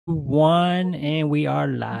One, and we are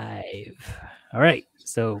live. All right,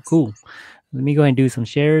 so cool. Let me go ahead and do some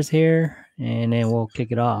shares here, and then we'll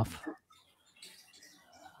kick it off.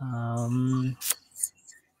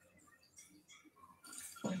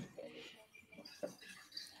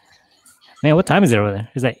 Man, what time is it over there?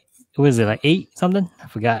 Is that was it like 8 something? I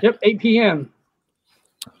forgot. Yep, 8 p.m.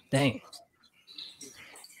 Dang.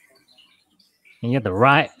 And you got the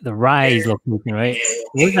rise location, right?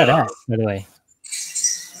 Where's that at, by the way?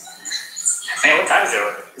 Man, what time is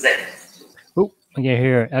it? Is that? Oh, I can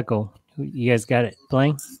hear echo. You guys got it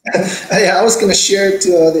playing? Yeah, I was gonna share it to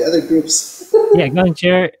the other groups. Yeah, go ahead and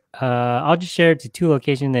share it. I'll just share it to 2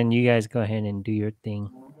 locations, then you guys go ahead and do your thing.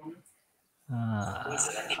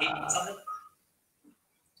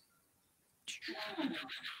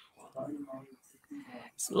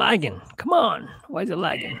 It's lagging. Come on. Why is it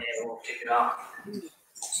lagging? We'll kick it off.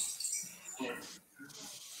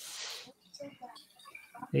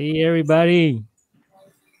 Hey, everybody.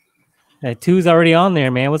 That 2's already on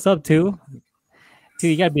there, man. What's up, 2? 2,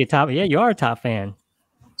 you got to be a top. Yeah, you are a top fan.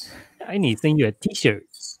 I need to send you a t-shirt.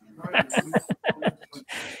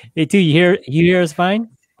 Hey, 2, you hear us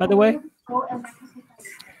fine, by the way?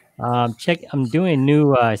 Check. I'm doing a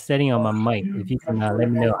new setting on my mic. If you can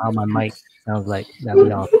let me know how my mic sounds like, that'd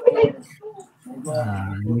be awesome.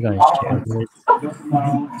 Let me go and share this.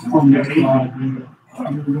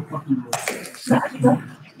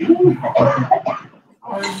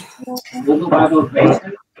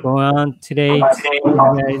 Going on today,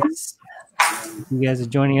 you guys are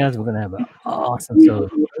joining us. We're gonna have an awesome. So,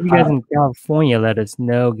 if you guys in California, let us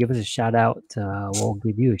know. Give us a shout out. We'll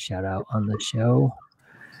give you a shout out on the show.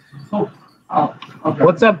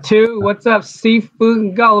 What's up, 2? What's up,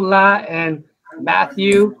 Seafood Gola and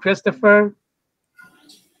Matthew, Christopher?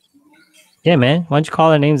 Yeah, man. Why don't you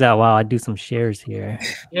call our names out while I do some shares here?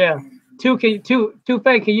 Yeah, 2,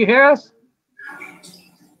 Fei, can you hear us?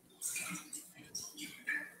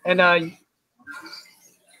 And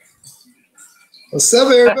What's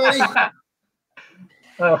up, everybody?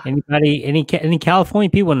 Anybody, any California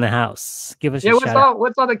people in the house? Give us a shout out.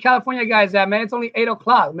 What's all the California guys at, man? It's only 8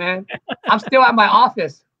 o'clock, man. I'm still at my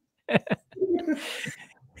office.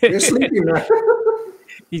 You're sleeping now.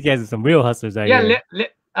 These guys are some real hustlers out here. Yeah,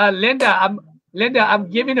 Linda, I'm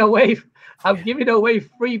giving away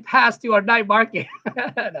free pass to our night market.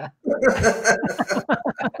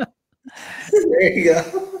 There you go.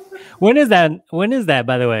 When is that,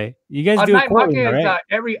 by the way? You guys do night it quarterly, market right? Is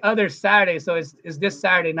every other Saturday, so it's this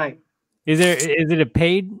Saturday night. Is it a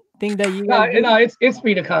paid thing that you guys do? No, it's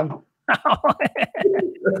free to come.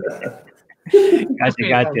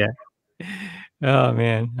 Gotcha. Oh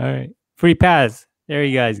man. All right. Free pass. There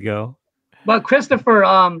you guys go. But Christopher,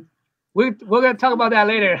 we're gonna talk about that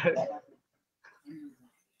later.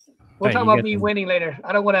 We'll talk about me winning later.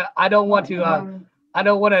 I don't want to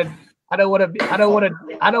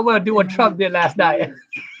do what Trump did last night.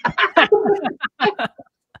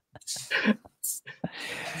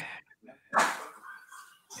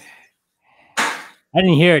 I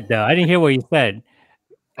didn't hear it though. I didn't hear what you said.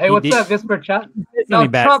 Hey, what's up, Whisper Chat? No,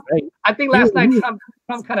 Trump. Right? I think last night Trump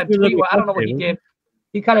kind of tweeted. I don't know what he did.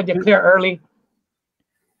 He kind of declared early.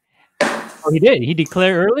 Oh, he did. He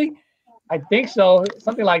declared early. I think so,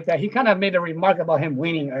 something like that. He kind of made a remark about him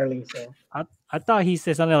winning early. So I thought he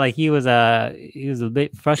said something like he was a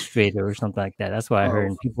bit frustrated or something like that. That's what I heard.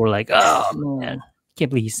 And people were like, "Oh man, can't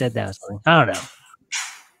believe he said that." Or something. I don't know.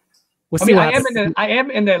 I mean, I am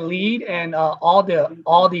in the lead, and all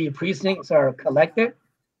the precincts are collected.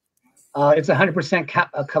 It's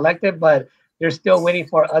 100% collected, but they're still waiting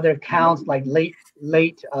for other counts, like late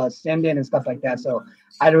send in and stuff like that. So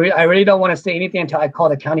I really don't want to say anything until I call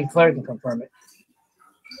the county clerk and confirm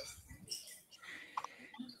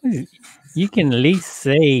it. You can at least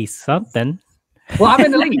say something. Well, I'm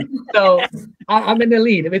in the lead, so I'm in the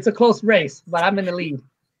lead. It's a close race, but I'm in the lead.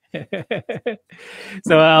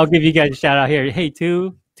 So I'll give you guys a shout out here. Hey,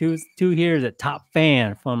 two here is a top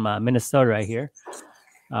fan from Minnesota right here.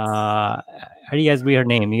 How do you guys read her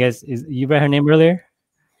name? You read her name earlier?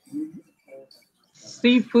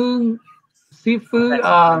 Seafood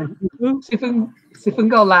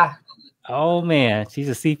Gola. Oh man, she's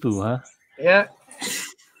a seafood, huh? Yeah.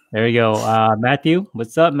 There you go. Matthew,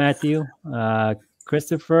 what's up, Matthew?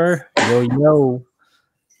 Christopher, yo.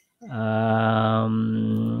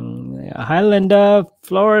 Highlander,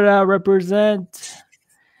 Florida represent.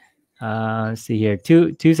 Let's see here.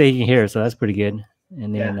 Two say you can hear, so that's pretty good.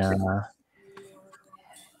 And then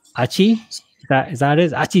Achi, is that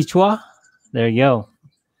it? Achi Chua. There you go.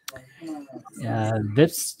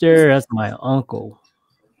 Vipster, that's my uncle.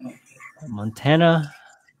 Montana.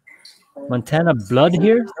 Montana blood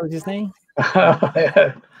here? Is that what you're saying?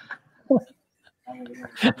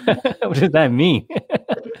 What does that mean?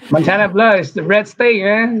 Montana blood is the red state,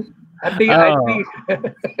 man. I think.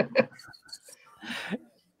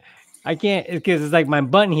 I can't because it's like my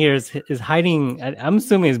button here is hiding. I'm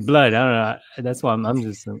assuming it's blood. I don't know. That's why I'm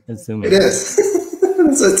just assuming. It is.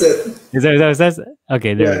 That's it. Is that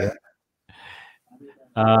okay? There we go.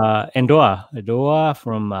 And Doa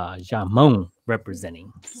from Hmong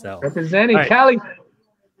representing. So representing right. Cali.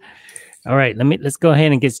 All right, let's go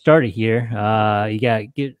ahead and get started here. You got a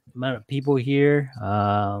good amount of people here.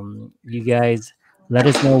 You guys let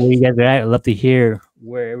us know where you guys are at. I'd love to hear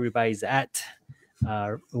where everybody's at.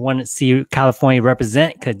 We want to see California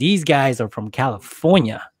represent because these guys are from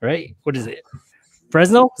California, right? What is it?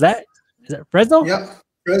 Fresno? Is that Fresno? Yep.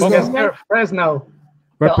 Fresno.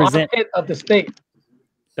 Represent the armpit of the state.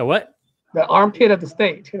 The what? The armpit of the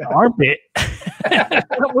state. The armpit.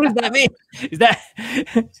 What does that mean?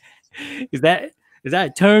 Is that a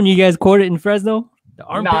term you guys quoted in Fresno? The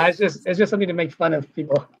armpit? No, it's just something to make fun of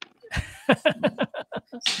people.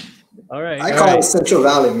 All right. I call it Central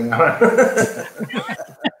Valley, man.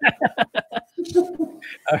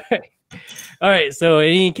 All right. So,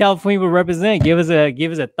 any California will represent? Give us a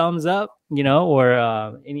thumbs up,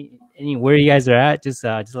 or any where you guys are at. Just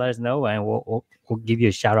let us know, and we'll give you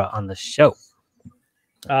a shout out on the show.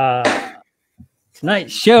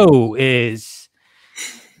 Tonight's show is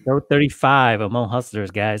show 35 of Hmong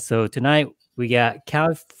Hustlers, guys. So tonight we got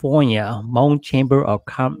California Hmong Chamber of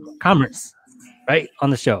Commerce, right, on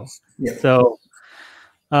the show. Yeah. So,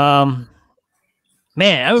 man,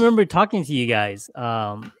 I remember talking to you guys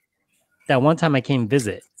that one time I came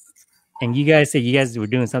visit, and you guys said you guys were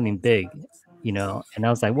doing something big, and I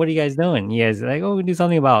was like, "What are you guys doing?" You guys are like, "Oh, we do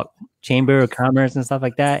something about Chamber of Commerce and stuff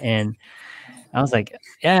like that," and I was like,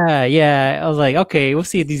 yeah. I was like, okay, we'll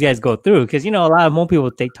see if these guys go through. Because, a lot of Hmong people,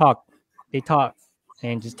 they talk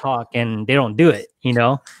and just talk and they don't do it,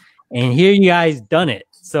 And here you guys done it.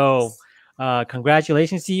 So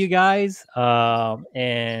congratulations to you guys.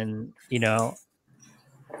 And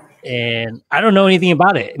I don't know anything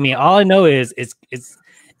about it. I mean, all I know is it's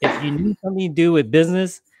if you need something to do with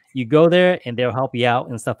business, you go there and they'll help you out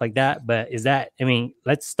and stuff like that. But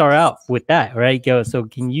let's start out with that, right? So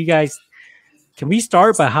can we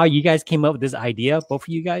start by how you guys came up with this idea, both of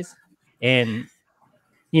you guys? And,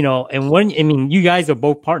 you guys are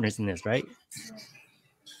both partners in this, right?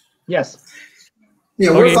 Yes.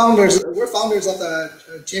 Yeah, we're founders. We're founders of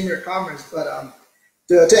the Chamber of Commerce. But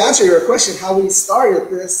to answer your question, how we started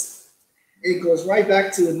this, it goes right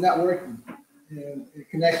back to networking and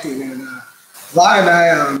connecting. And Vi and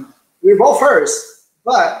I, we were both first,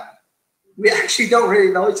 but we actually don't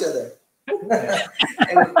really know each other.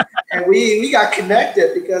 and we got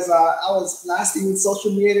connected because I was blasting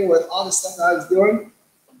social media with all the stuff that I was doing.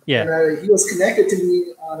 Yeah. And he was connected to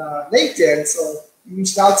me on LinkedIn, so he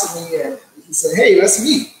reached out to me and he said, "Hey, let's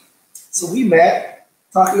meet." So we met,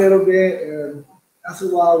 talked a little bit, and after a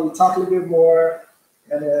while we talked a little bit more,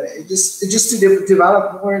 and it just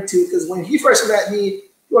developed more into, because when he first met me, he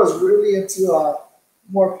was really into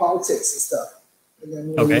more politics and stuff. And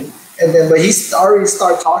then but he already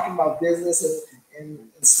started talking about business and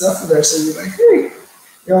stuff there. So you're like, "Hey,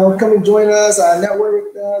 come and join us. Network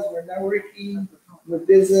with us. We're networking with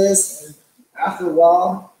business." And after a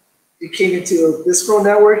while, it came into Bistro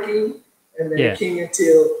networking, and then it came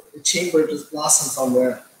into the chamber, just blossomed from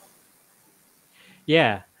there.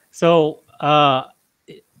 Yeah. So,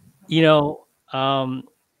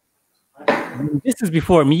 this is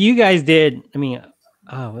before. I mean, you guys did. I mean,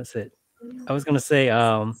 what's it? I was gonna say,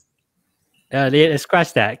 they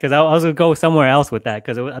scratch that because I was gonna go somewhere else with that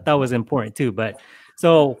because I thought it was important too. But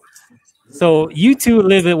so you two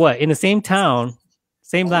live in the same town,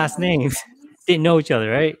 same last names, didn't know each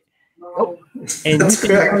other, right? Nope. And that's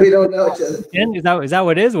correct. We don't know each other. Is that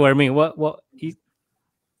what it is? Or I mean, what?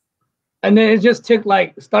 And then it just took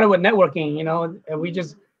started with networking,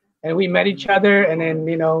 and we met each other, and then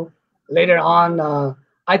later on.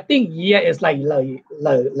 I think it's like young.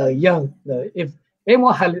 If they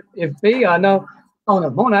know on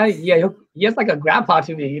the phone, he's like a grandpa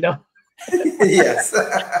to me, Yes. All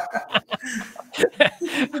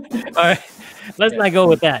right, let's not go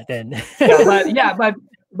with that then.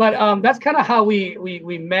 but that's kind of how we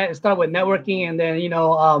met and started with networking, and then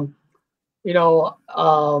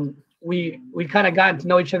we kind of got to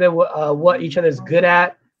know each other, what each other's good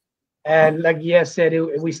at. And like said,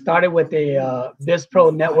 we started with a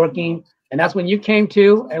BizPro networking, and that's when you came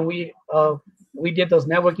to, and we did those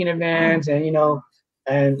networking events, and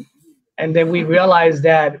then we realized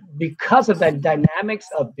that because of the dynamics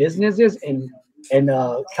of businesses in in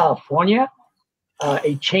California,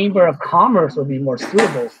 a chamber of commerce would be more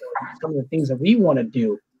suitable for some of the things that we want to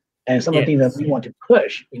do and some of the things that we want to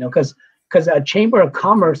push. You know, because a chamber of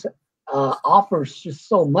commerce offers just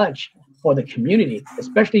so much for the community,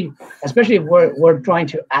 especially if we're trying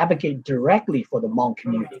to advocate directly for the Hmong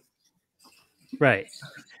community. Right.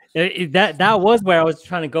 That was where I was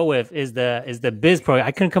trying to go with is the biz program.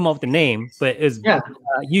 I couldn't come up with the name, but it was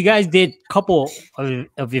you guys did a couple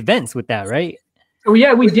of events with that, right? So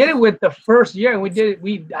yeah, we did it with the first year, and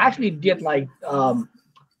we actually did like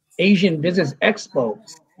Asian Business Expo,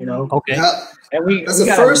 you know. Okay. And that's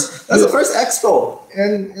the first expo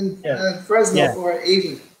in Fresno for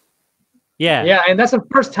Asian. Yeah, and that's the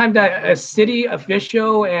first time that a city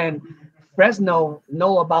official and Fresno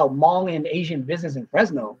know about Hmong and Asian business in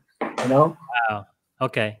Fresno, you know. Wow.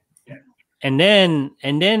 Okay. And then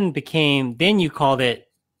you called it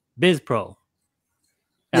BizPro.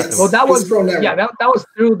 Yes. Well, that was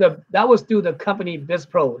that was through the company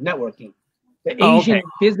BizPro Networking. The Asian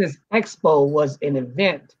Business Expo was an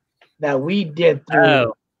event that we did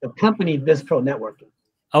through the company BizPro Networking.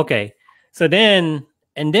 Okay. So then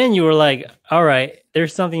you were like, all right,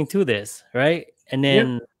 there's something to this, right? And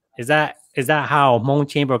then is that how Hmong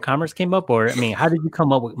Chamber of Commerce came up? Or, I mean, how did you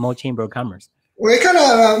come up with Hmong Chamber of Commerce? Well, it kind of,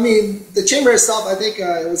 I mean, the chamber itself, I think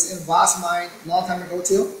it was in Voss mind a long time ago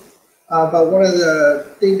too. But one of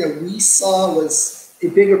the things that we saw was a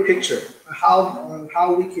bigger picture,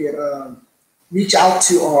 how we could reach out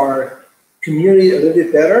to our community a little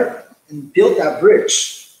bit better and build that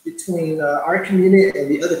bridge between our community and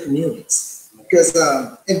the other communities. Because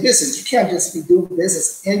in business, you can't just be doing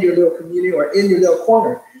business in your little community or in your little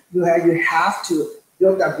corner. You have to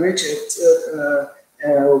build that bridge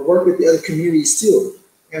and work with the other communities too.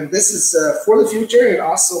 And this is for the future and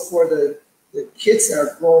also for the kids that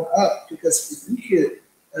are growing up. Because if we could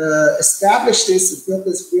establish this and build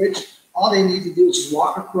this bridge, all they need to do is just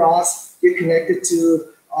walk across, get connected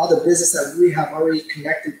to all the business that we have already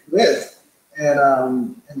connected with,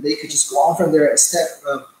 and they could just go on from there instead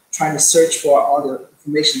of trying to search for all the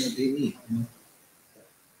information that they need.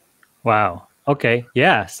 Wow. Okay.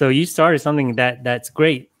 Yeah. So you started something that's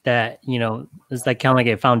great. That, you know, it's like kind of like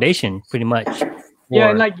a foundation, pretty much. Yeah,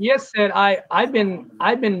 and like Yes said, I've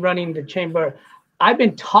been running the chamber. I've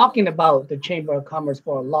been talking about the Chamber of Commerce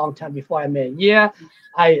for a long time before I met.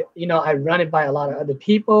 I run it by a lot of other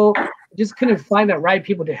people. Just couldn't find the right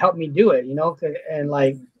people to help me do it, you know. And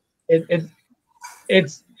like,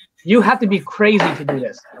 it's you have to be crazy to do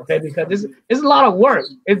this, okay? Because this is a lot of work.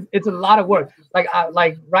 It's a lot of work.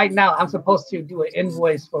 Like right now, I'm supposed to do an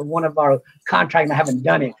invoice for one of our contracts, and I haven't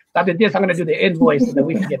done it. So after this, I'm gonna do the invoice so that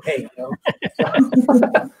we can get paid. You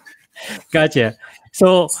know? Gotcha.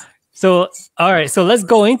 So all right. So let's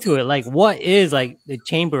go into it. Like, what is like the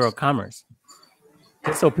Chamber of Commerce?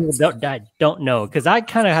 Just so people don't know, because I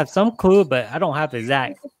kind of have some clue, but I don't have the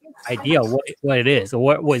exact idea what it is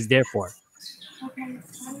or what it's there for.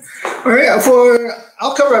 All right,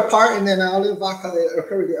 I'll cover a part and then I'll let Vaka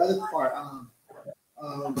cover the other part.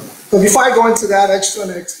 But before I go into that, I just want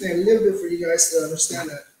to explain a little bit for you guys to understand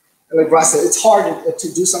that. Like Ross said, it's hard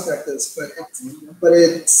to do something like this, but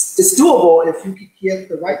it's doable if you can get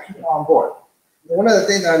the right people on board. And one of the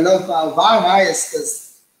things that I love about Va and I is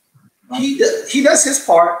he does his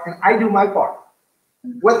part and I do my part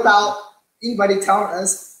without anybody telling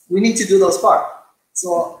us we need to do those parts.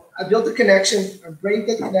 So I built the connection, I bring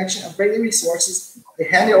the connection, I bring the resources, they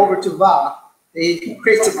hand it over to Va, they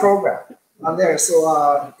create the program on there.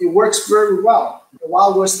 So it works very well.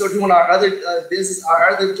 While we're still doing our other business, our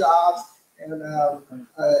other jobs, and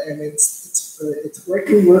it's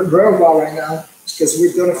working very well right now because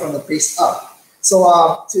we're doing it from the base up.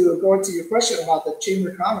 So to go into your question about the Chamber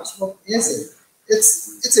of Commerce, what is it?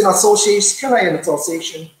 It's an association, kind of like an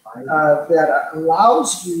association that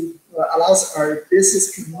allows our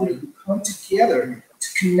business community to come together,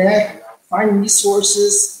 to connect, find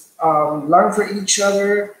resources, learn from each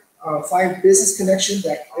other, find business connection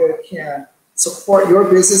that can support your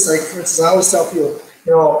business. Like, for instance, I always tell people,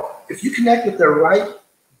 if you connect with the right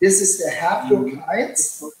business that have your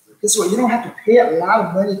clients, guess what? You don't have to pay a lot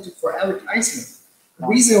of money for advertisement. The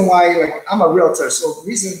reason why, like, I'm a realtor, so the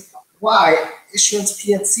reason why Insurance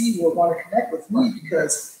PNC will want to connect with me,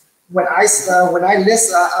 because when I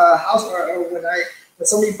list a house or when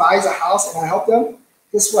somebody buys a house and I help them,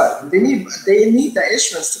 guess what? They need the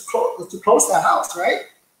insurance to close that house, right?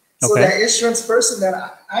 So that insurance person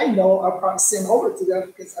that I know, I'll probably send over to them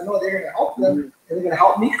because I know they're going to help them and they're going to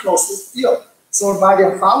help me close this deal. So by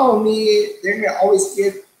them following me, they're going to always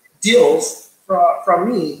get deals from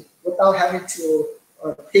me without having to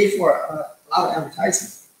pay for a lot of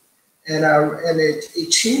advertising. and a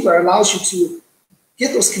chamber allows you to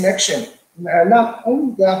get those connections. Not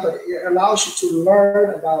only that, but it allows you to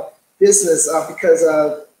learn about business because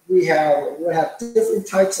we have different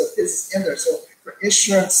types of business in there. So for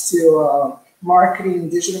insurance to marketing,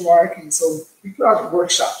 digital marketing. So we put out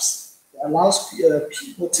workshops that allows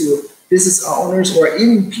people to, business owners or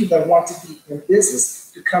even people that want to be in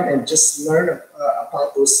business, to come and just learn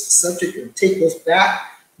about those subjects and take those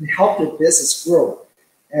back and help their business grow.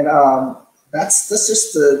 And that's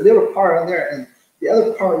just the little part on there. And the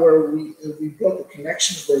other part where we built the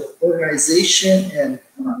connections with organization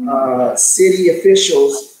and city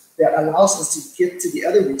officials that allows us to get to the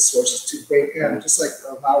other resources to bring in, just like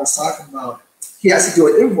I was talking about. He has to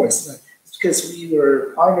do an invoice because we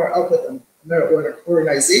were partnered up with another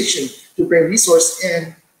organization to bring resource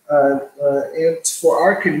in for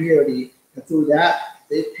our community, and through that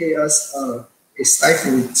they pay us a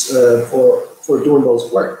stipend for doing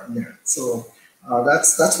those work in there. So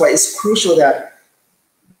that's why it's crucial that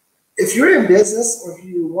if you're in business or if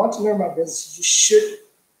you want to learn about business, you should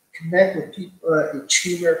connect with people in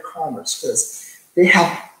Chamber of Commerce because they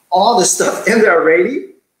have all the stuff in there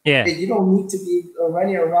already. Yeah. And you don't need to be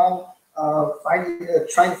running around trying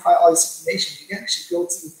to find all this information. You can actually go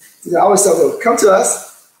to I always tell them, come to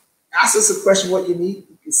us, ask us a question what you need.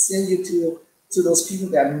 We can send you to those people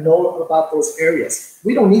that know about those areas.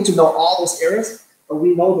 We don't need to know all those areas, but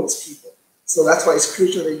we know those people. So that's why it's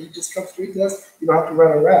crucial that you just come straight to us. You don't have to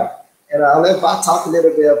run around. And I'll let Bob talk a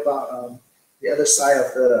little bit about the other side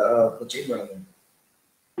of the chamber.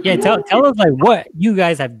 Yeah, tell us like what you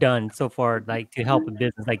guys have done so far, like to help a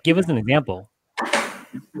business. Like, give us an example.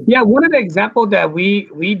 Yeah, one of the examples that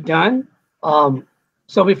we done.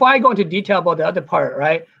 So before I go into detail about the other part,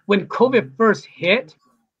 right? When COVID first hit,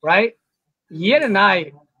 right? Yen and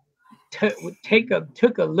I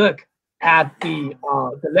took a look at the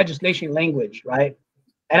legislation language, right?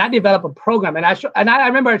 And I developed a program, and I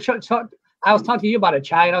remember I was talking to you about it,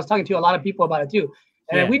 Chai, and I was talking to a lot of people about it too.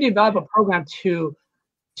 And we developed a program to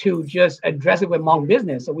just address it with Hmong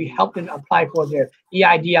business. So we helped them apply for their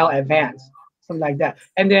EIDL advance, something like that.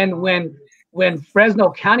 And then when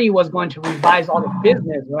Fresno County was going to revise all the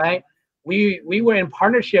business, right? We were in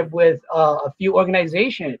partnership with a few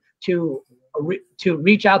organizations to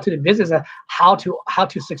reach out to the business of how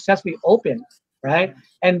to successfully open, right?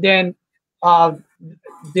 And then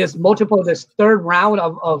this third round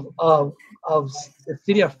of the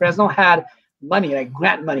city of Fresno had money, like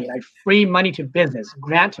grant money, like free money to business,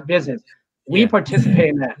 grant to business. We participated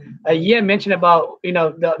in that. Ian mentioned about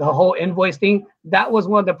the whole invoice thing. That was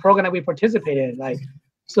one of the programs that we participated in. Like,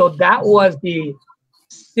 so that was the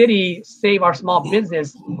city Save Our Small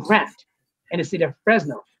Business grant in the city of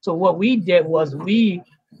Fresno. So what we did was we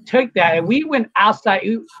took that and we went outside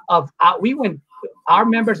of our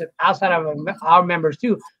members and outside of our members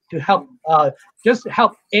too, to help just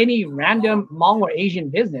help any random Hmong or Asian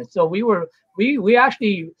business. So we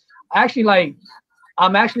actually like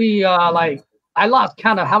I lost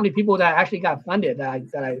count of how many people that actually got funded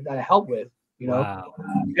that I helped with, Wow.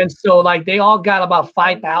 And so like they all got about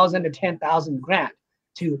 5,000 to 10,000 grant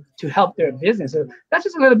to help their business. So that's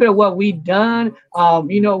just a little bit of what we've done.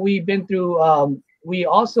 We've been through. We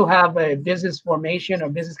also have a business formation or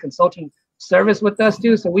business consulting service with us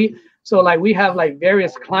too. So we have like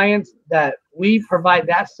various clients that we provide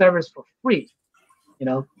that service for free.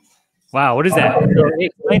 Wow, what is that?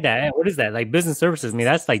 Explain that. What is that? Like business services? I mean,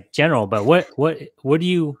 that's like general, but what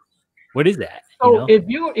is that? So if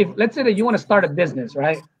let's say that you want to start a business,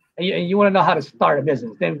 right? And you want to know how to start a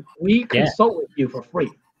business, then we consult with you for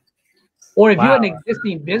free. Or if you're an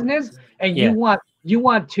existing business and you want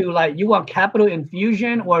capital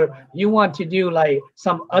infusion, or you want to do like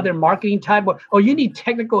some other marketing type, or you need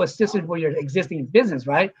technical assistance for your existing business,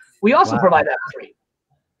 right? We also provide that for free.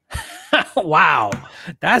 Wow,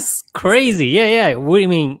 that's crazy. Yeah. What do you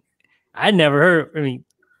mean? I never heard. I mean,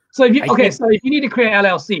 so if you need to create an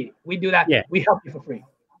LLC, we do that. Yeah. We help you for free.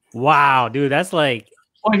 Wow, dude, that's like.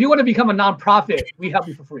 Or if you want to become a nonprofit, we help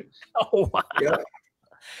you for free. Oh wow,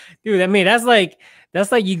 dude. I mean, that's like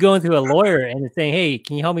you going to a lawyer and saying, "Hey,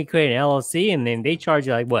 can you help me create an LLC?" And then they charge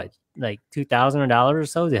you like what, like $2,000 or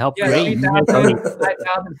so to help create. 3,000,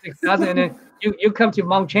 5,000, 6,000, and then you come to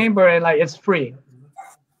Hmong Chamber and like it's free.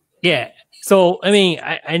 Yeah. So, I mean,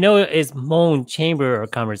 I know it's Hmong Chamber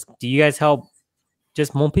of Commerce. Do you guys help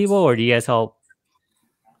just Hmong people, or do you guys help?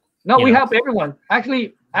 No, we help everyone.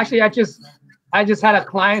 Actually, I just had a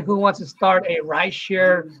client who wants to start a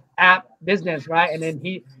rideshare app business, right? And then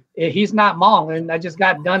he's not Hmong. And I just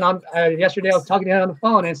got done on yesterday. I was talking to him on the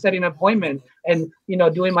phone and setting an appointment and, you know,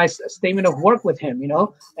 doing my statement of work with him, you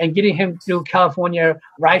know, and getting him through California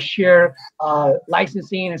rice share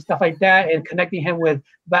licensing and stuff like that, and connecting him with,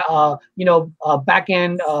 you know, back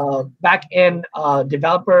end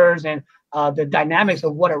developers and the dynamics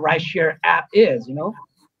of what a rice share app is, you know.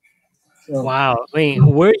 So, wow. I mean,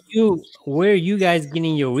 where are you guys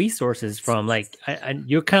getting your resources from? Like,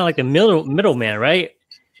 you're kind of like the middleman, right?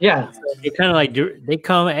 yeah. They kind of like, they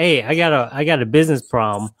come, hey, I got a business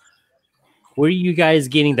problem. Where are you guys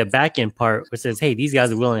getting the back end part which says, hey, these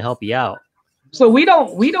guys are willing to help you out? So we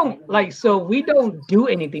don't do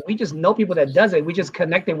anything. We just know people that does it. We just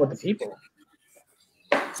connect them with the people.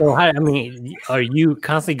 So I mean, are you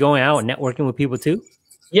constantly going out and networking with people too?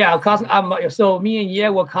 Yeah, so me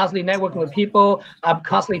and we're constantly networking with people. I'm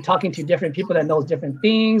constantly talking to different people that knows different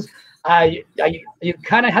things. You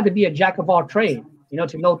kind of have to be a jack of all trade, you know,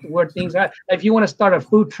 to know where things are. If you want to start a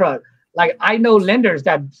food truck, like I know lenders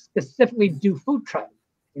that specifically do food truck,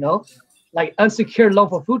 you know, like unsecured loan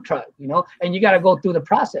for food truck, you know, and you got to go through the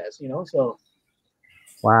process, you know. So,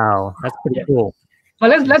 wow, that's pretty cool.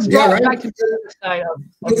 But let's drop back to the other side of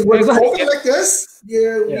with COVID like this.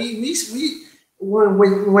 We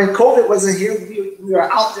when COVID wasn't here, we were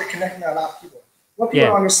out there connecting a lot of people. What people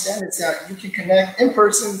don't understand is that you can connect in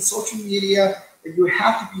person, social media, but you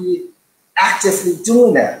have to be actively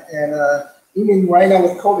doing that. And even right now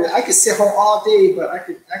with COVID, I could sit home all day, but I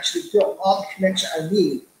could actually build all the connection I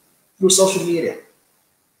need through social media.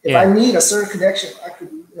 If I need a certain connection, I could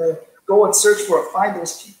go and search for it, find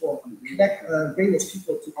those people, connect, bring those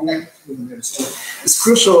people to connect with them. So it's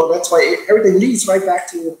crucial. That's why everything leads right back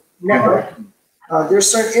to networking.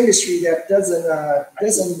 There's certain industry that doesn't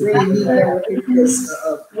really need networking because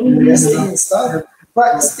of investing and stuff.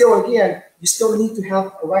 But still, again, you still need to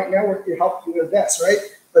have a right network to help you invest, right?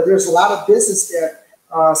 But there's a lot of business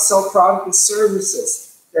that sell product and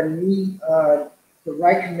services that need the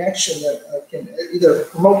right connection that can either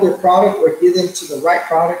promote their product or get them to the right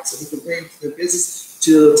product so they can bring to their business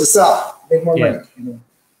to sell, make more money. You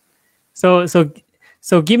know?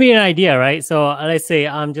 So give me an idea, right? So let's say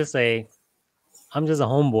I'm just a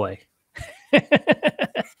homeboy,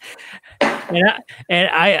 and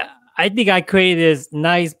I think I created this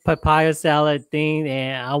nice papaya salad thing,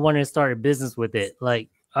 and I want to start a business with it. Like,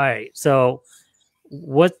 all right, so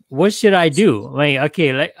what should I do? Like,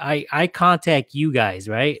 okay, like I contact you guys,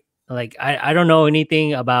 right? Like, I don't know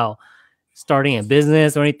anything about starting a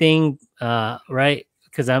business or anything, right?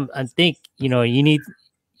 Because I think, you know, you need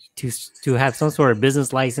to have some sort of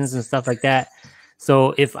business license and stuff like that.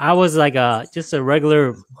 So if I was like just a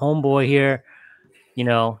regular homeboy here, you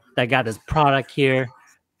know, that got this product here,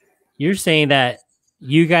 you're saying that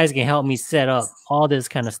you guys can help me set up all this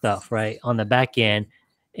kind of stuff, right, on the back end,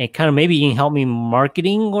 and kind of maybe you can help me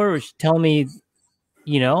marketing or tell me,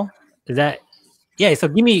 you know, is that, yeah. So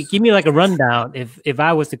give me like a rundown. If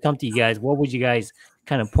I was to come to you guys, what would you guys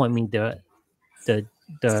kind of point me the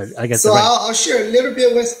I guess. So I'll share a little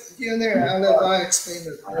bit with you in there. I'll let I explain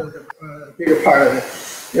the bigger part of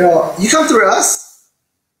it. You know, you come through us.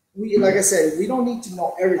 We, like I said, we don't need to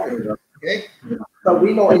know everything, okay? But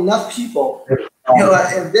we know enough people, you know,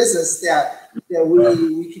 in business that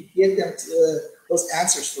we can get them to those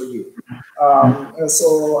answers for you. And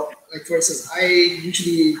so, like for instance, I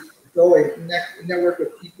usually go and network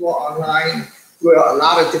with people online through a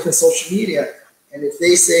lot of different social media. And if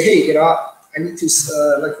they say, hey, you know, I need to,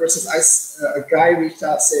 like for instance, a guy reached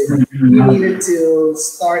out saying he needed to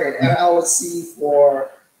start an LLC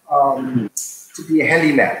for to be a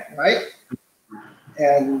handyman, right?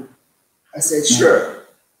 And I said, sure,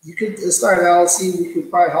 you could start an LLC. We could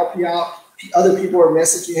probably help you out. Other people were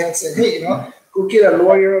messaging him saying, hey, you know, go get a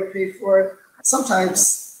lawyer or pay for it.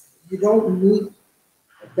 Sometimes you don't need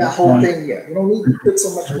that whole thing yet. You don't need to put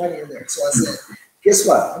so much money in there. So I said, guess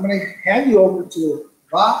what? I'm going to hand you over to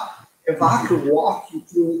Bob. If I could walk you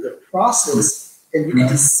through the process and you can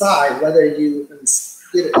decide whether you can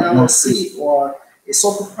get an LLC or a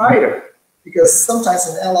sole proprietor, because sometimes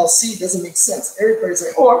an LLC doesn't make sense. Everybody's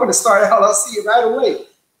like, oh, I'm going to start an LLC right away.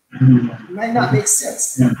 It might not make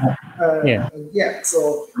sense.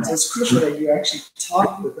 So it's crucial that you actually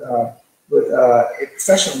talk with a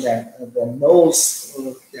professional that knows,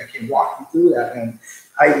 that can walk you through that. And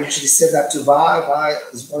I usually send that to Vi. Vi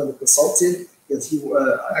is one of the consultants, because he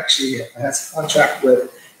actually has a contract with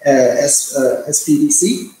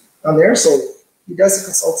SPDC on there. So he does the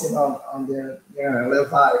consulting on there. Yeah, let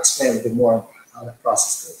Vi explain a bit more how that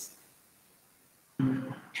process goes.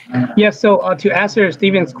 Yeah, so to answer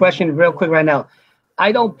Steven's question real quick right now,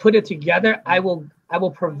 I don't put it together. I will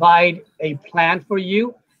provide a plan for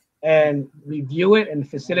you, and review it and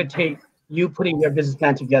facilitate you putting your business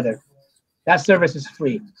plan together. That service is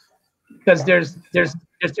free because there's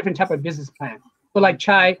different type of business plan. So like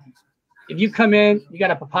Chai, if you come in, you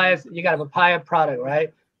got a papaya product,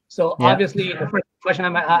 right? So obviously the first question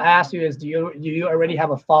I ask you is, do you already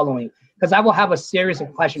have a following? Because I will have a series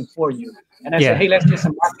of questions for you. And I said, hey, let's do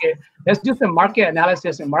some market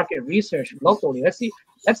analysis and market research locally. Let's see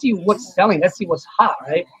what's selling. Let's see what's hot,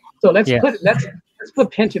 right? So let's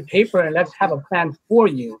put pen to paper and let's have a plan for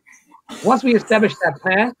you. Once we establish that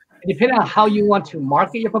plan, depending on how you want to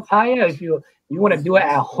market your papaya, if you want to do it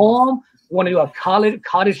at home, you want to do a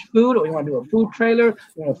cottage food, or you want to do a food trailer,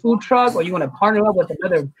 you want a food truck, or you want to partner up with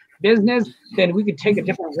another business, then we could take a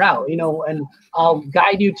different route, and I'll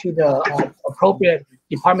guide you to the appropriate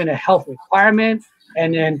Department of Health requirement.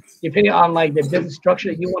 And then depending on like the business structure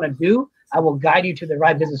that you want to do, I will guide you to the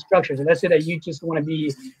right business structure. So let's say that you just want to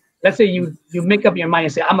be, let's say you make up your mind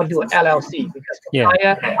and say, I'm gonna do an LLC because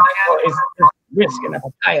papaya is risk in a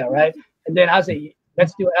papaya, right? And then I'll say,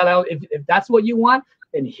 let's do LLC. If that's what you want,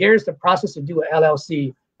 then here's the process to do an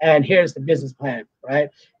LLC, and here's the business plan, right?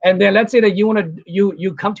 And then let's say that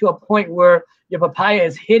you come to a point where your papaya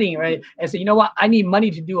is hitting, right? And say, you know what, I need money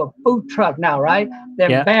to do a food truck now, right?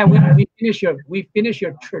 Then bam, we finish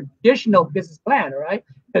your traditional business plan, right?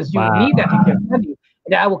 Because you need that to get money.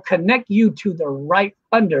 And I will connect you to the right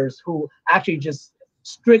funders who actually just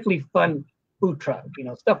strictly fund food truck,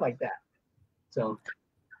 stuff like that. So,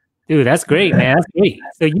 dude, that's great, man. That's great.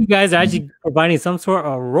 So you guys are actually providing some sort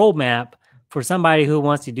of roadmap for somebody who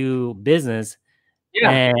wants to do business,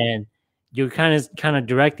 and you're kind of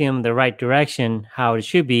directing them the right direction, how it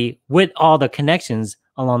should be, with all the connections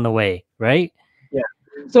along the way, right? Yeah.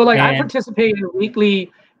 So like I participate in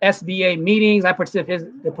weekly SBA meetings. I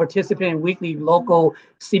participate in weekly local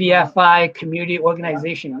CDFI community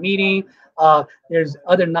organization meeting. There's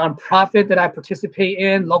other nonprofit that I participate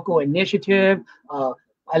in, local initiative.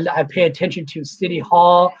 I pay attention to city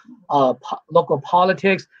hall, local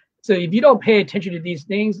politics. So if you don't pay attention to these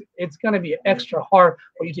things, it's going to be extra hard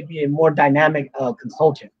for you to be a more dynamic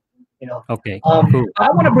consultant. Okay. Cool.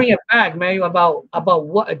 I want to bring it back, man, about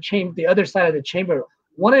what a chamber, the other side of the chamber.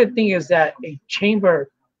 One of the things is that a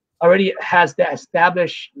chamber already has the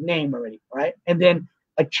established name already, right? And then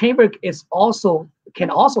a chamber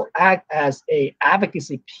can also act as a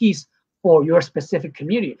advocacy piece for your specific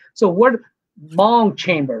community. So we're Hmong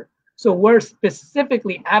chamber. So we're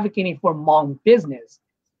specifically advocating for Hmong business.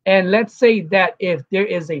 And let's say that if there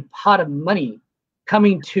is a pot of money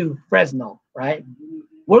coming to Fresno, right?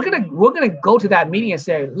 We're gonna go to that meeting and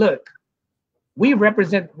say, look, we're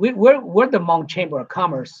the Hmong Chamber of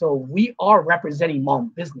Commerce, so we are representing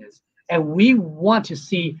Hmong business, and we want to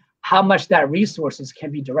see how much that resources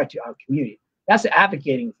can be directed to our community. That's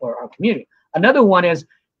advocating for our community. Another one is,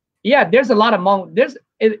 there's a lot of Hmong. There's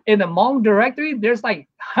in the Hmong directory, there's like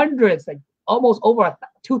hundreds, like almost over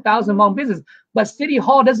 2,000 Hmong business. But City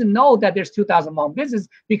Hall doesn't know that there's 2,000 Hmong business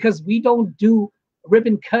because we don't do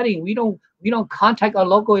ribbon cutting. We don't contact our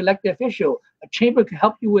local elected official. A chamber could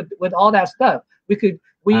help you with all that stuff. We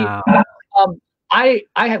have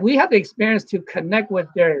the experience to connect with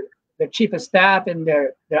their chief of staff and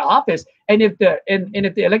their office. And if the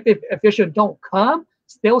elected official don't come,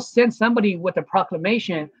 they'll send somebody with a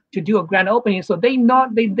proclamation to do a grand opening. So they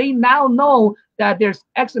now know that there's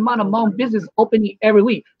X amount of Hmong business opening every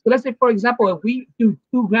week. So let's say, for example, if we do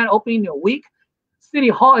 2 grand openings a week, City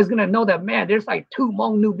Hall is gonna know that, man, there's like 2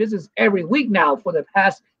 Hmong new business every week now for the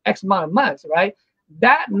past X amount of months, right?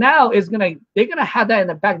 That now they're gonna have that in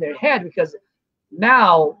the back of their head because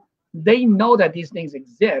now they know that these things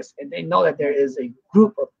exist and they know that there is a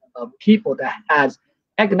group of people that has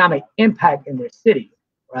economic impact in their city,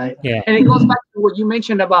 right? Yeah. And it goes back to what you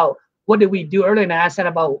mentioned about what did we do earlier, and I asked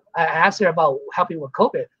her about helping with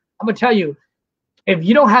COVID. I'm gonna tell you, if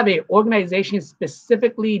you don't have an organization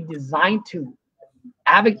specifically designed to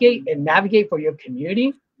advocate and navigate for your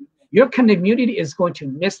community is going to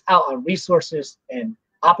miss out on resources and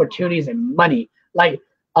opportunities and money. Like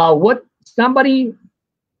what somebody,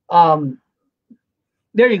 there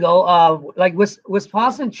you go. Like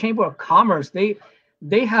Wisconsin Chamber of Commerce, they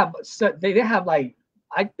have like,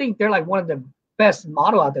 I think they're like one of the best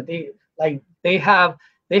model out there. They have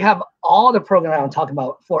all the program I'm talking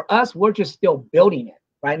about. For us, we're just still building it.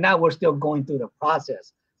 Right now, we're still going through the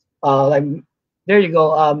process. Like there you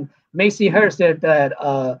go. Macy Hurst said that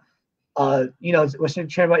Wisconsin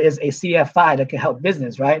Chamber is a CDFI that can help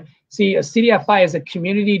business, right? See, a CDFI is a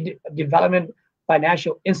Community Development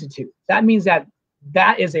Financial Institute. That means that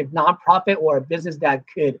is a nonprofit or a business that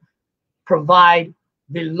could provide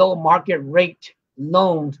below market rate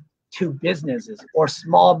loans to businesses, or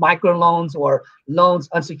small micro loans or loans,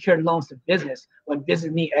 unsecured loans to business when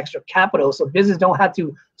business need extra capital. So business don't have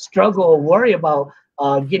to struggle or worry about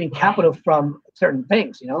getting capital from certain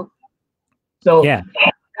things, you know? So Yeah.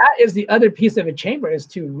 that is the other piece of a chamber, is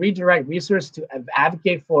to redirect resources to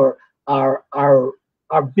advocate for our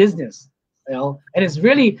business, you know. And it's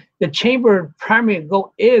really the chamber primary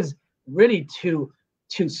goal is really to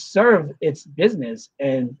serve its business.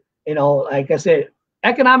 And you know, like I said,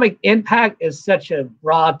 economic impact is such a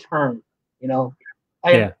broad term, you know.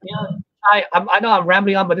 Yeah. I know I'm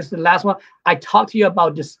rambling on, but this is the last one. I talked to you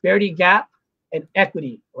about disparity gap and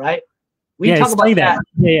equity, right? We talk about that.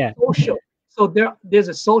 Yeah. Social. So there's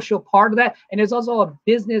a social part of that, and there's also a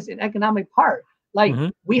business and economic part. Like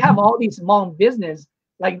we have all these Hmong business,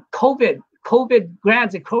 like COVID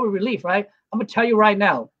grants and COVID relief, right? I'm gonna tell you right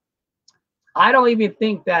now, I don't even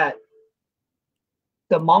think that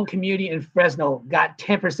the Hmong community in Fresno got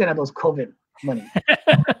 10% of those COVID money.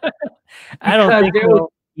 I don't think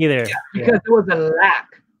so either. Because there was a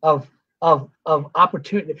lack of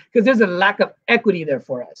opportunity, because there's a lack of equity there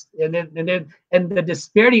for us, and the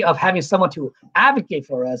disparity of having someone to advocate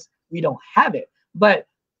for us, we don't have it. But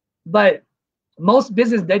most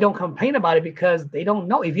business, they don't complain about it because they don't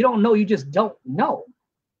know. If you don't know, you just don't know,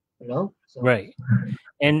 you know. So. Right.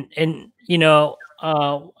 And you know,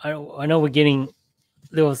 I know we're getting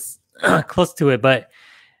a little close to it, but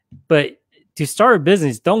to start a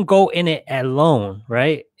business, don't go in it alone,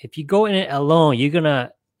 right? If you go in it alone, you're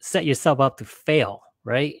gonna set yourself up to fail,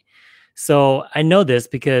 right? So I know this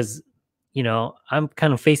because, you know, I'm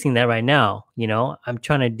kind of facing that right now. You know, I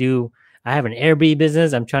have an Airbnb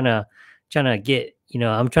business. I'm trying to get, you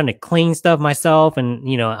know, I'm trying to clean stuff myself, and,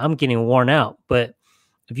 you know, I'm getting worn out. But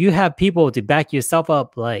if you have people to back yourself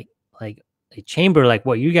up, like a chamber, like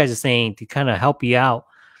what you guys are saying, to kind of help you out,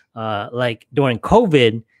 like during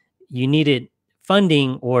COVID, you needed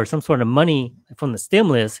funding or some sort of money from the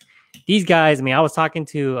stimulus. These guys, I mean, I was talking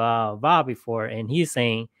to Bob before, and he's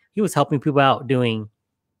saying he was helping people out doing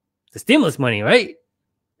the stimulus money, right?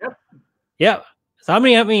 Yep. Yeah. So how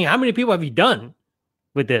many people have you done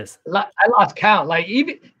with this? I lost count. Like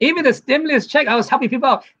even the stimulus check, I was helping people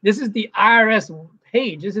out. This is the IRS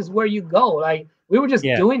page. This is where you go. Like we were just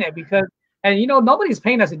doing it because, and you know, nobody's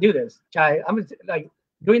paying us to do this, Chai. I'm like,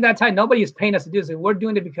 during that time, nobody is paying us to do this. We're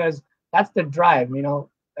doing it because that's the drive, you know.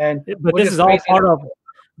 And but this is all part of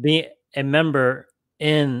being a member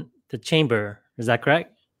in the chamber. Is that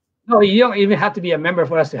correct? No, you don't even have to be a member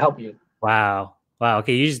for us to help you. Wow.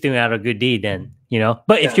 Okay, you're just doing out a good deed then, you know.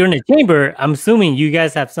 But if you're in the chamber, I'm assuming you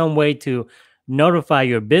guys have some way to notify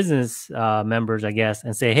your business members, I guess,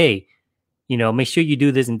 and say, hey, you know, make sure you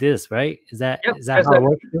do this and this, right? Is that how it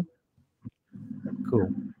works? Cool.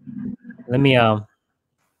 Let me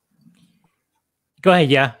go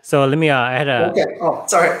ahead. Yeah. So let me I had a okay. Oh,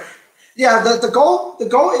 sorry. Yeah, the goal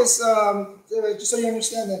is just so you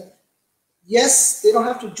understand that, yes, they don't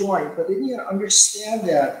have to join, but they need to understand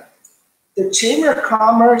that the Chamber of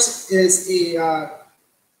Commerce is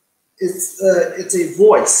it's a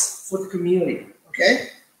voice for the community, okay?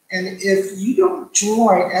 And if you don't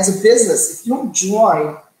join as a business, if you don't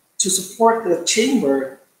join to support the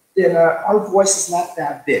chamber, then our voice is not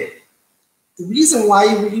that big. The reason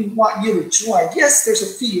why we want you to join, yes, there's a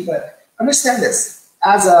fee, but understand this: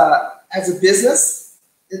 as a business,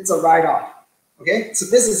 it's a write-off, okay? It's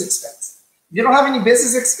a business expense. If you don't have any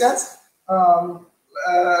business expense,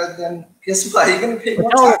 then guess what? You're going to pay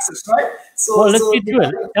more taxes, right? So, let's get to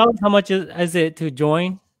it. Tell us how much is it to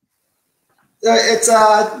join? It's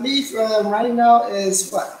me right now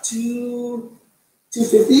is what,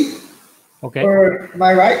 $250? Okay. Or am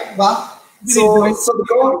I right, Bob? So the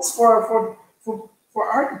goal is for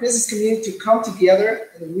our business community to come together,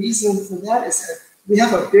 and the reason for that is that we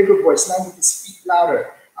have a bigger voice. Now we can speak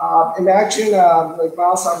louder. Imagine, like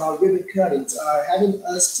Bob was talking about ribbon cuttings, having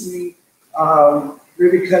us doing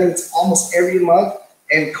ribbon cuttings almost every month,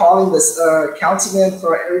 and calling this councilman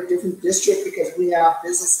for every different district because we have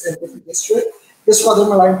business in different districts. This why they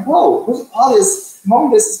were like, whoa, who's all this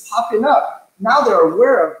Hmong business popping up? Now they're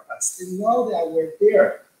aware of us. They know that we're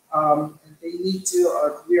there. And they need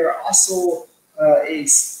to, we are also,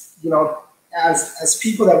 as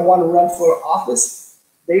people that want to run for office,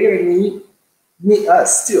 they're going to need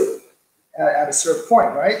us too at a certain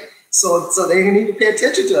point, right? So they need to pay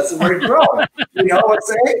attention to us, and we're growing. You know what I'm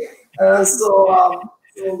saying? So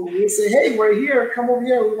we say, hey, we're here. Come over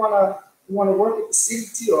here. We want to work with the city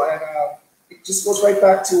too. And it just goes right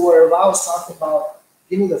back to where I was talking about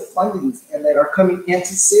getting the fundings and that are coming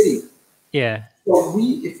into the city. Yeah. So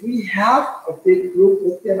if we have a big group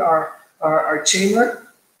within our chamber,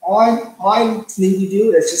 all I need to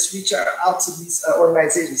do is just reach out to these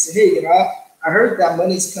organizations. Say, hey, I heard that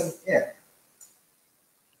money's coming in.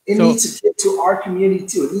 It needs to get to our community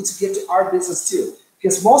too. It needs to get to our business too.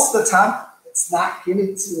 Because most of the time, it's not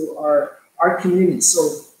getting to our community.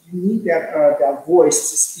 So you need that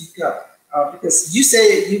voice to speak up. Because you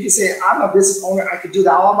can say, I'm a business owner, I could do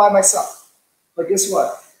that all by myself. But guess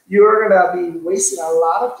what? You're gonna be wasting a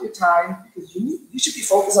lot of your time because you should be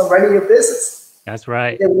focused on running your business. That's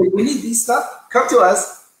right. And when we need these stuff, come to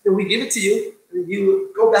us, then we give it to you, and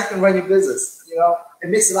you go back and run your business. It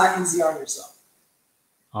makes it a lot easier on yourself.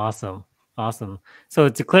 Awesome. So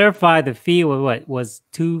to clarify, the fee was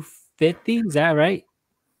 $250? Is that right?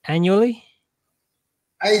 Annually?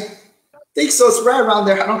 I think so. It's right around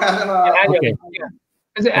there. I don't have an okay. Yeah.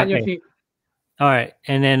 It's an annual fee. All right.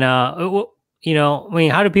 And then how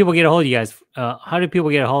do people get a hold of you guys? How do people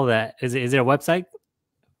get a hold of that? Is there a website,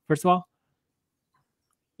 first of all?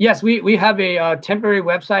 Yes, we have a temporary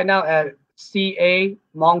website now at CA.com.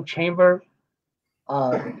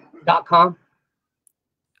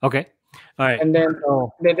 Okay. All right. And then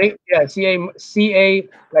CA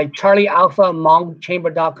like Charlie Alpha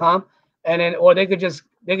Hmong.com, and then or they could just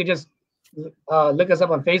look us up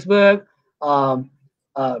on Facebook,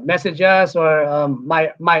 message us, or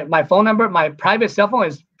my phone number, my private cell phone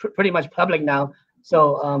is pretty much public now,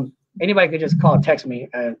 so anybody could just call, text me,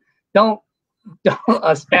 and don't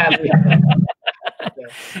spam me.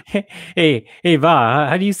 Hey, Va,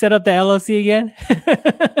 how do you set up the LLC again?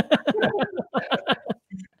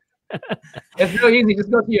 It's real easy.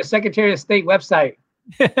 Just go to your Secretary of State website.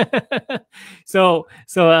 So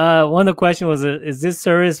one of the questions was, is this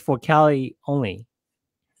service for Cali only?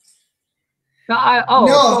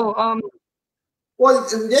 No. Well,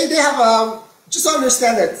 they have just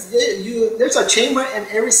understand that there's a chamber in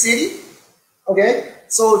every city. Okay,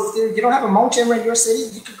 so if you don't have a Hmong chamber in your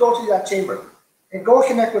city, you could go to that chamber and go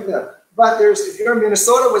connect with them. But if you're in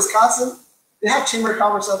Minnesota, Wisconsin, they have chamber of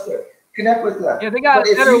commerce up there. Connect with them. Yeah, they got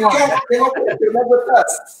a better one. Connect with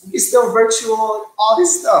us. You can still virtual, all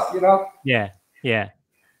this stuff, Yeah.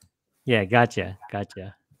 Gotcha.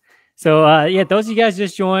 So those of you guys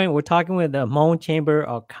just joined, we're talking with the Hmong Chamber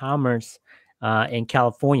of Commerce in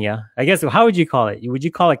California. I guess, how would you call it? Would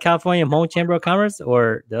you call it California Hmong Chamber of Commerce,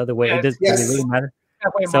 or the other way? Yes. Does it really matter?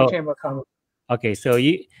 California Hmong Chamber of Commerce. Okay, so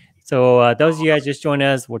those of you guys just joined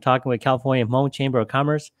us, we're talking with California Hmong Chamber of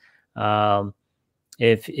Commerce.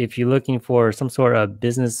 If you're looking for some sort of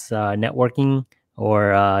business networking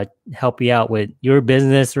or help you out with your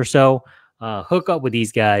business or so, hook up with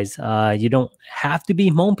these guys. You don't have to be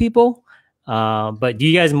Hmong people, but do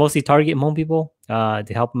you guys mostly target Hmong people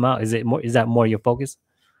to help them out? Is that more your focus?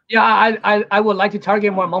 Yeah, I would like to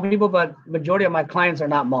target more Hmong people, but majority of my clients are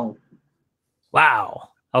not Hmong. Wow.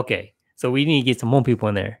 Okay, so we need to get some Hmong people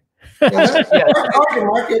in there. Our target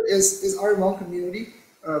market is our Hmong community.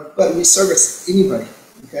 But we service anybody.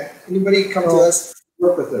 Okay, anybody come to us,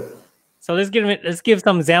 work with them. So let's give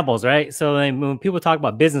some examples, right? So when people talk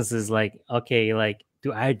about businesses, like, okay, like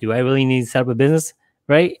do I really need to set up a business,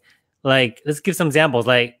 right? Like, let's give some examples,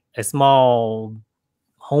 like a small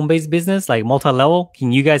home-based business, like multi-level.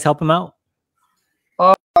 Can you guys help them out?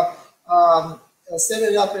 Set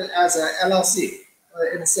it up as an LLC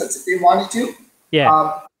in a sense. If they wanted to, they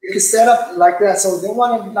could set up like that. So they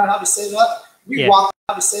want to learn how to set it up. We walk them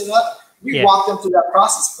how to set it up. We walk them through that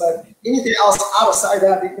process. But anything else outside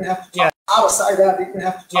that, they can have to talk. Outside that, they can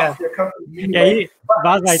have to talk to their company.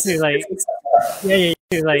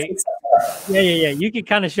 Anyway. You can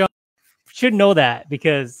kind of should know that,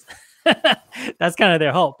 because that's kind of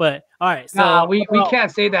their hope. But all right, so we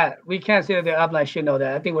can't say that. We can't say that the upline should know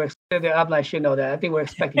that. I think we're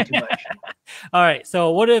expecting too much. All right,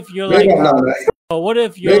 so what if you're like? What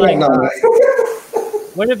if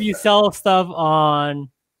you sell stuff on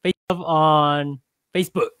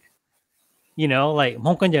Facebook? Like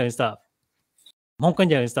Hmong Kong stuff.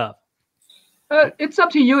 It's up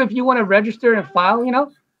to you if you want to register and file.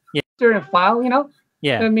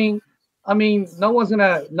 Yeah. I mean, no one's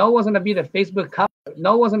gonna be the Facebook cop.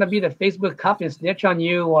 No one's gonna be the Facebook cop and snitch on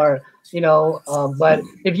you, or But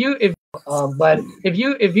if you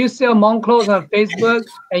sell Hmong clothes on Facebook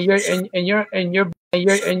and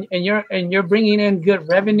you're bringing in good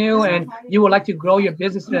revenue, and you would like to grow your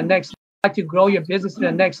business to the next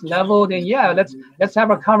level, then let's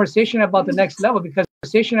have a conversation about the next level, because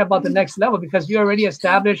you already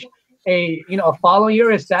established a following,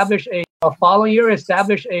 you established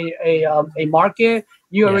a market,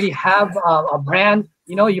 you already have a brand,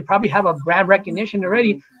 you probably have a brand recognition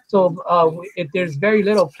already. So if there's very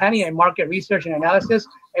little planning and market research and analysis,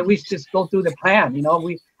 and we just go through the plan,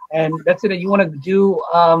 and let's say that you want to do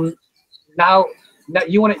now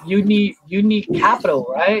you need capital,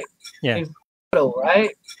 right? Yeah. Capital,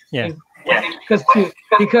 right? Yeah.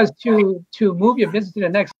 Because to move your business to the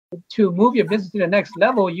next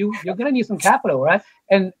level, you're gonna need some capital, right?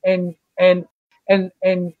 And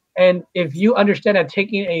if you understand that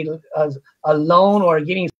taking a loan or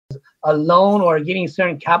getting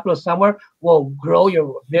certain capital somewhere will grow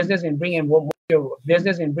your business and bring in more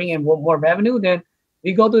revenue, then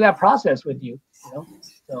we go through that process with you. You know,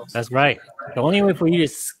 so That's right. The only way for you to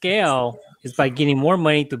scale is by getting more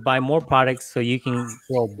money to buy more products so you can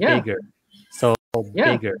grow bigger. So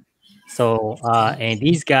bigger. So and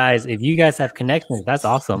these guys, if you guys have connections, that's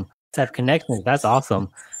awesome. Because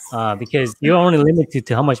you're only limited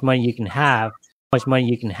to how much money you can have,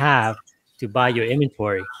 to buy your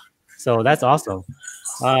inventory. So that's awesome.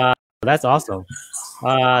 So I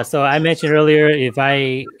mentioned earlier, if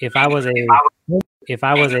I was a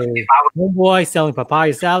homeboy selling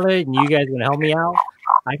papaya salad and you guys want to help me out,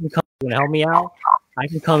 I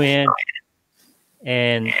can come in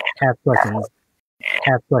and have questions,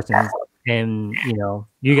 and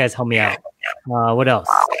you guys help me out. What else?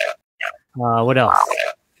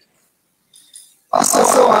 I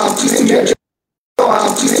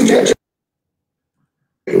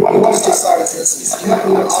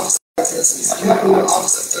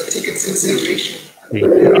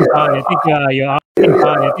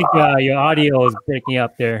think your audio is breaking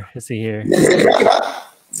up there. Let's see here.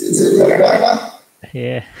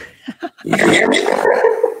 Yeah.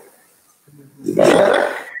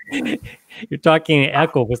 You're talking in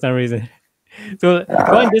echo for some reason. So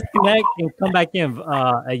go and disconnect and come back in.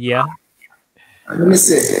 Yeah. Let me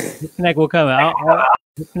see. Disconnect will come out.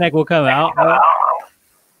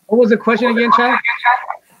 What was the question again, Chad?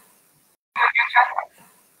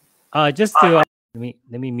 Just to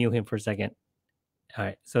let me mute him for a second. All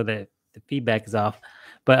right, so the feedback is off.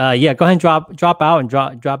 But yeah, go ahead and drop out and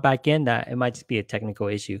drop back in. That it might just be a technical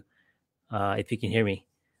issue. If you can hear me.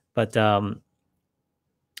 But Ba,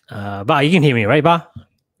 you can hear me, right, Ba?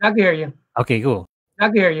 I can hear you. Okay, cool. I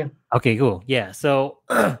can hear you. Okay, cool. Yeah. So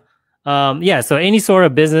so any sort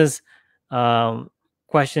of business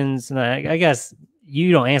questions, and I guess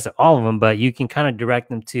you don't answer all of them, but you can kind of direct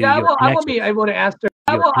them to I won't be able to answer.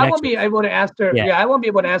 I won't be able to answer. Yeah, I won't be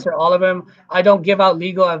able to answer all of them. I don't give out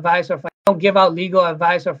legal advice or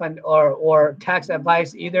tax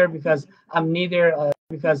advice either, because I'm neither an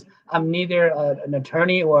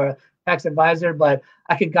attorney or a tax advisor. But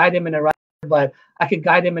I could guide them in the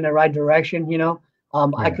right direction. You know,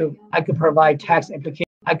 I could provide tax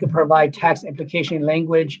implication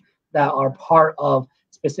language that are part of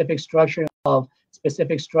specific structure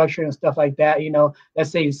and stuff like that. You know,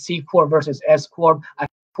 let's say C corp versus S corp.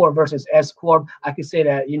 I could say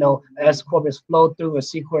that, you know, S corp is flow through, a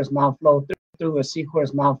C corp is non-flow through,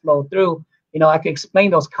 You know, I could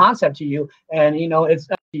explain those concepts to you, and it's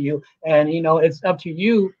up to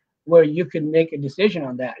you where you can make a decision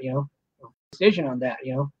on that.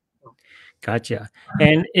 Gotcha.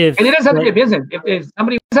 And it doesn't have to be a business. If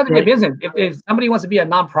somebody wants to be a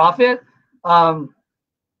nonprofit,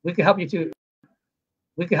 we can help you to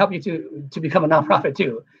become a nonprofit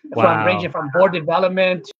too. Wow. Ranging from board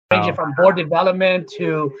development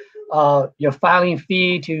to your filing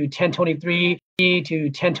fee to 1023 if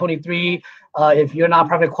you're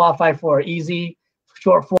nonprofit qualified for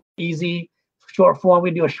short form, we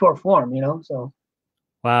do a short form, so.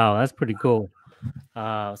 Wow, that's pretty cool.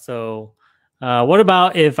 What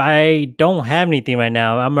about if I don't have anything right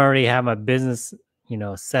now? I'm already have my business,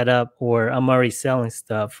 set up, or I'm already selling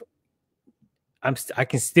stuff. I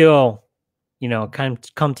can still,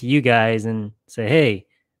 come to you guys and say, hey,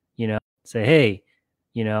 can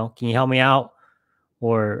you help me out?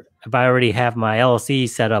 Or if I already have my LLC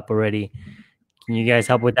set up already, can you guys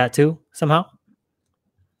help with that too somehow?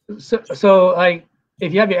 So like,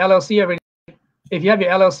 if you have your LLC already,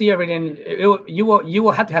 you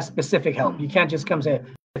will have to have specific help. You can't just come say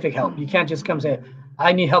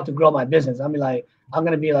I need help to grow my business. I'm gonna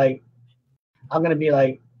be like,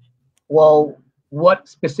 well, what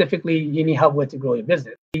specifically you need help with to grow your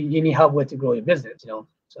business? So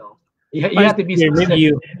you have to be specific.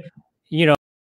 Maybe